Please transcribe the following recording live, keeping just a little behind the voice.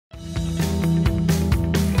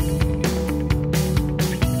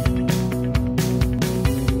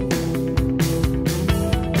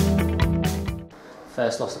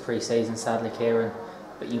First loss of pre-season, sadly, Kieran,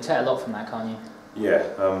 but you can take a lot from that, can't you? Yeah,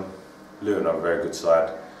 Luton are a very good side.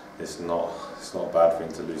 It's not a bad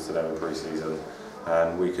thing to lose to them in pre-season,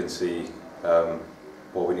 and we can see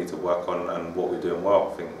what we need to work on and what we're doing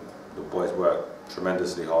well. I think the boys worked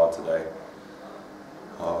tremendously hard today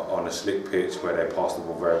on a slick pitch where they passed the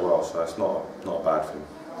ball very well, so it's not a bad thing.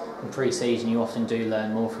 In pre-season, you often do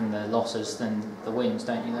learn more from the losses than the wins,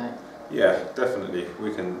 don't you, though? Yeah, definitely.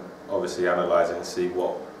 We can obviously analyse it and see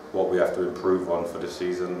what we have to improve on for the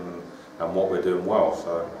season and what we're doing well,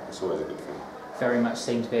 so it's always a good thing. Very much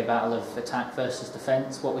seemed to be a battle of attack versus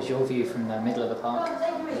defence. What was your view from the middle of the park?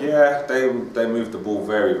 Yeah, they moved the ball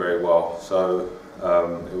very, very well, so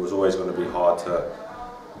it was always going to be hard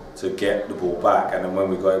to get the ball back, and then when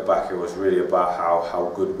we got it back, it was really about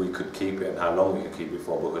how good we could keep it and how long we could keep it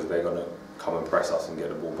for, because they're going to come and press us and get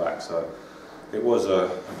the ball back. So it was a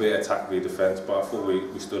bit attack v defence, but I thought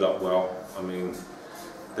we stood up well. I mean,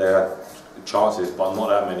 they had chances, but not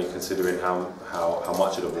that many considering how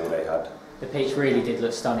much of the ball they had. The pitch really did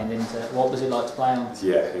look stunning, didn't it? What was it like to play on?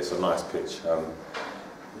 Yeah, it's a nice pitch.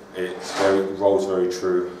 Rolls very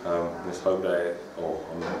true. Let's hope that, or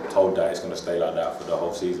I'm told that it's going to stay like that for the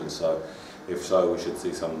whole season. So, if so, we should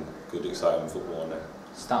see some good, exciting football on there.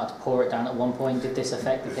 Started to pour it down at one point. Did this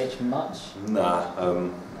affect the pitch much? Nah.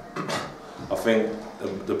 I think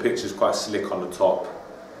the pitch is quite slick on the top,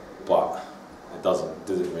 but it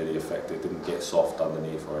didn't really affect it. It didn't get soft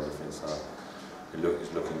underneath or anything. So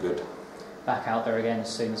it's looking good. Back out there again as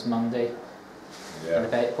soon as Monday. Yeah.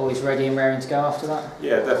 And the boys ready and raring to go after that?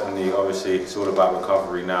 Yeah, definitely. Obviously, it's all about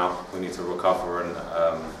recovery now. We need to recover and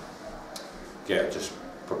just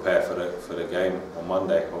prepare for the game on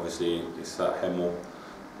Monday. Obviously, it's at Hemel,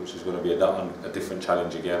 which is going to be a different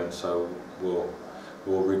challenge again. So we'll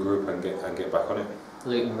regroup and get back on it.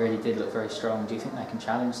 Luton really did look very strong. Do you think they can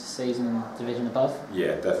challenge the season and division above?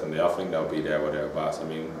 Yeah, definitely. I think they'll be there or thereabouts. I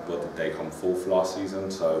mean, what did they come fourth last season?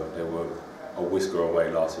 So they were a whisker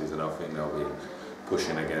away last season. I think they'll be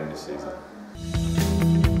pushing again this season.